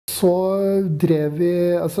så drev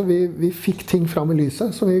vi, altså vi fikk ting frem i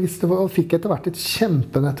lyset, som vi visste, og fikk etter hvert et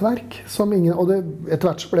kjempenettverk, som ingen, og etter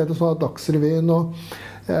hvert så ble det sånn at Dagsrevyen og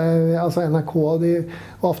altså NRK og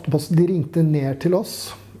Aftenposten, de ringte ned til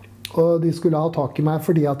oss, og de skulle ha tak i meg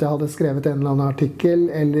fordi at jeg hadde skrevet en eller annen artikkel,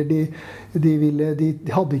 eller de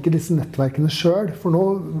hadde ikke disse nettverkene selv, for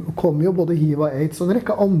nå kom jo både HIV og AIDS og en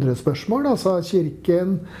rekke andre spørsmål, altså kirken,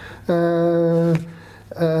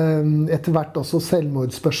 etter hvert også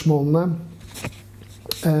selvmordsspørsmålene,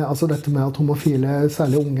 altså dette med at homofile,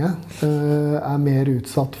 særlig unge, mer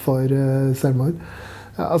utsatt for selvmord.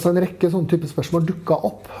 Altså en rekke sånne type spørsmål dukket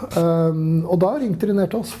opp, og da ringte de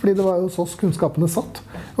ned til oss, fordi det var jo hos oss kunnskapene satt,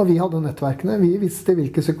 og vi hadde nettverkene, vi visste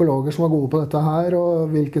hvilke psykologer som var gode på dette her,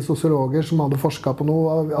 og hvilke sosiologer som hadde forsket på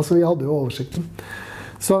noe, altså vi hadde jo oversikten.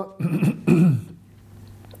 Så,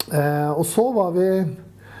 og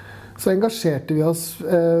så engasjerte vi oss,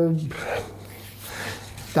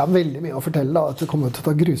 det veldig mye å fortelle da, at det kommer til å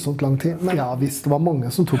ta grusomt lang tid. Men ja, visst, det var mange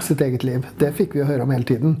som tok sitt eget liv. Det fikk vi høre om hele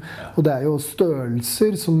tiden. Og det jo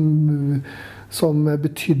størrelser som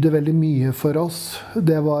betydde veldig mye for oss.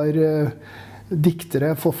 Det var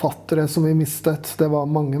diktere, forfattere som vi mistet. Det var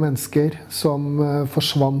mange mennesker som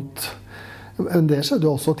forsvant. Men det skjedde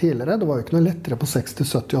jo også tidligere. Det var jo ikke noe lettere på 60-,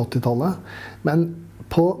 70- og 80-tallet. Men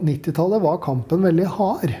på 90-tallet var kampen veldig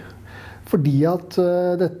hard. Fordi at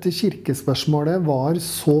dette kirkespørsmålet var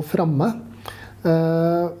så fremme,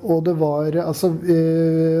 og det var, altså,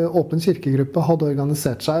 Åpen kirkegruppe hadde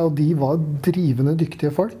organisert seg, og de var drivende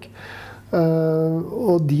dyktige folk.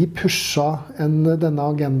 Og de pushet denne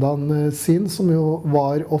agendaen sin, som jo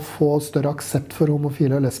var å få større aksept for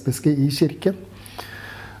homofile og lesbiske i kirken.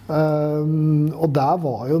 Og der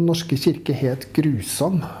var jo den norske kirke helt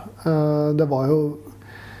grusom. Det var jo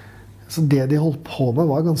Så det de holdt på med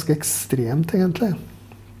var ganske ekstremt, egentlig.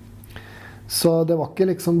 Så det var ikke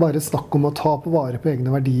liksom bare snakk om å ta på vare på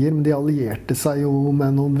egne verdier, men de allierte seg jo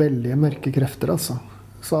med noen veldig mørke krefter, altså.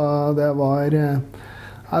 Så det var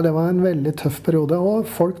en veldig tøff periode, og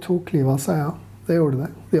folk tok livet av seg, ja. Det gjorde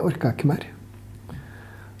det. De orket ikke mer.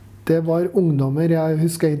 Det var ungdommer. Jeg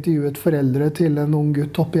husker jeg intervjuet foreldre til en ung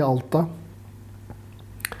gutt oppe i Alta.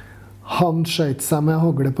 Han skjøt seg med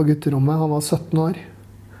hagle på gutterommet. Han var 17 år.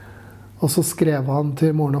 Og så skrev han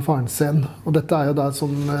til moren og faren sin, og dette jo da et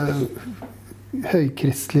sånn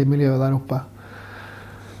høykristelig miljø der oppe,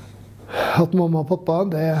 at mamma og pappa,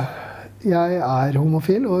 jeg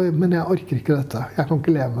homofil, men jeg orker ikke dette. Jeg kan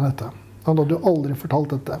ikke leve med dette. Han hadde jo aldri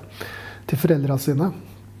fortalt dette til foreldrene sine.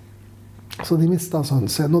 Så de mistet sønnen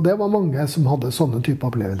sin, og det var mange som hadde sånne type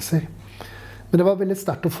opplevelser. Men det var veldig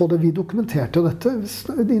sterkt å få det. Vi dokumenterte jo dette.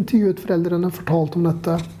 De intervjuet foreldrene, fortalte om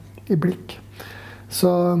dette i Blikk. Så,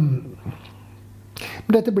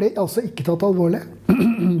 men dette ble altså ikke tatt alvorlig.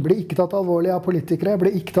 Ble ikke tatt alvorlig av politikere,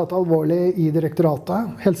 ble ikke tatt alvorlig i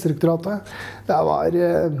direktoratet, helsedirektoratet. Det var,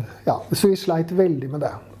 ja, så vi sleit veldig med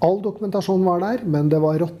det. All dokumentasjon var der, men det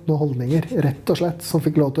var råtne holdninger, rett og slett, som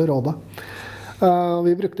fikk lov til å råde.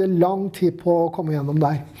 Vi brukte lang tid på å komme gjennom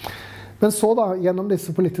der. Men så da, gjennom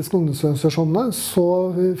disse politiske ungdomsorganisasjonene,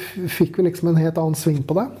 så fikk vi liksom en helt annen sving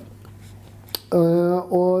på det.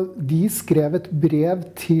 Og de skrev et brev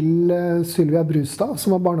til Sylvia Brustad,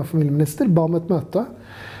 som var barne- og familieminister, ba om et møte.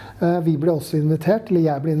 Vi ble også invitert, eller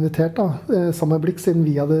jeg ble invitert da, sammen med Blikk, siden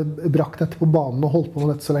vi hadde brakt dette på banen og holdt på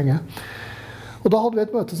med dette så lenge. Og da hadde vi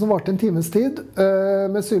et møte som varte en times tid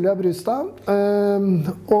med Sylvia Brustad,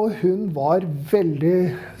 og hun var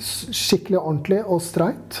veldig skikkelig ordentlig og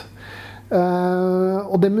streit.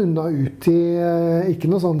 Og det munnet ut i, ikke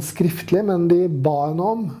noe sånn skriftlig, men de ba henne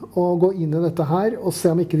om å gå inn i dette her og se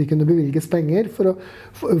om ikke de kunne bevilges penger for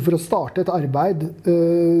å starte et arbeid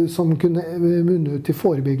som kunne munne ut i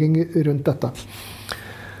forebygging rundt dette.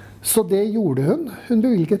 Så det gjorde hun. Hun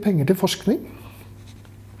bevilget penger til forskning.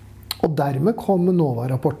 Og dermed kom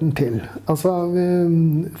NOVA-rapporten til. Altså,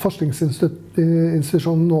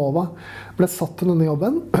 forskningsinstitusjonen NOVA ble satt til denne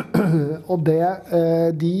jobben, og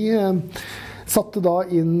de satte da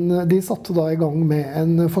i gang med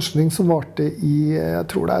en forskning som varte i, jeg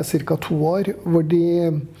tror det cirka 2 år, hvor de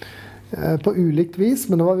på ulikt vis,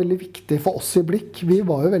 men det var veldig viktig for oss i Blikk. Vi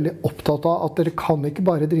var jo veldig opptatt av at dere kan ikke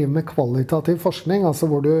bare drive med kvalitativ forskning, altså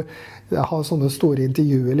hvor du har sånne store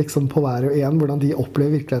intervjuer liksom på hver og en, hvordan de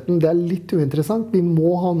opplever virkeligheten. Det litt uinteressant. Vi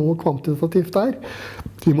må ha noe kvantitativt der.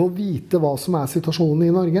 Vi må vite hva som situasjonen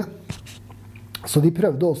i Norge. Så de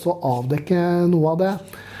prøvde også å avdekke noe av det.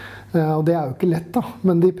 Og det jo ikke lett da,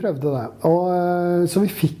 men de prøvde det. Og, så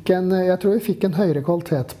jeg tror vi fikk en høyere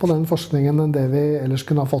kvalitet på den forskningen enn det vi ellers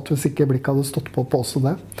kunne ha fått hvis ikke Blikk hadde stått på også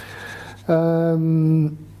det.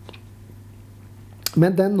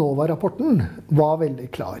 Men den NOVA-rapporten var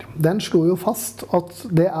veldig klar. Den slo jo fast at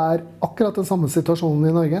det akkurat den samme situasjonen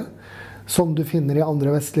i Norge som du finner i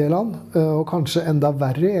andre vestlige land, og kanskje enda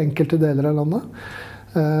verre i enkelte deler av landet.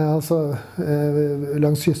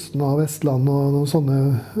 Langs kysten av Vestland og noen sånne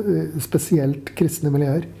spesielt kristne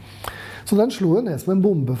miljøer. Så den slo jo ned som en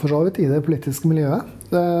bombe for så vidt i det politiske miljøet.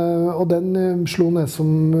 Og den slo ned som,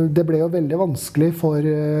 det ble jo veldig vanskelig for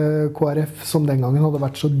KrF, som den gangen hadde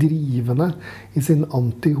vært så drivende i sin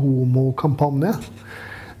anti-homo-kampanje.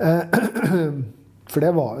 For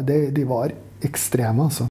de var ekstreme, altså.